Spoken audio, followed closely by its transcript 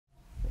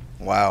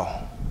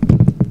Wow.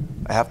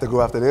 I have to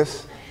go after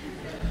this?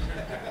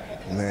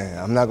 Man,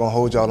 I'm not gonna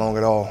hold y'all long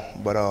at all,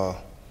 but I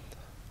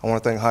wanna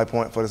thank High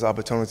Point for this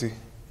opportunity.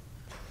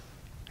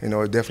 You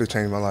know, it definitely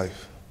changed my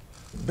life.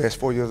 Best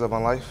 4 years of my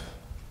life,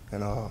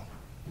 and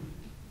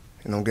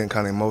you know, I'm getting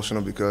kind of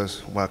emotional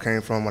because where I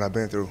came from, what I've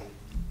been through.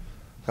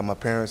 Got my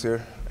parents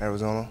here,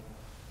 Arizona,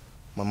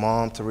 my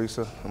mom,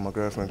 Teresa, and my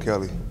girlfriend,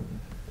 Kelly.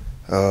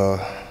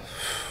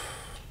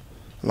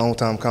 Long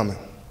time coming.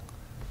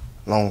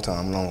 Long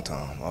time.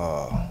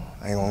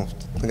 I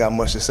ain't got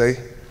much to say.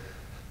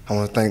 I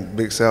want to thank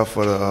Big South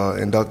for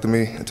inducting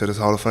me into this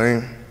Hall of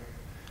Fame.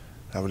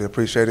 I really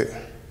appreciate it.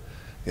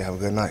 Yeah, have a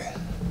good night.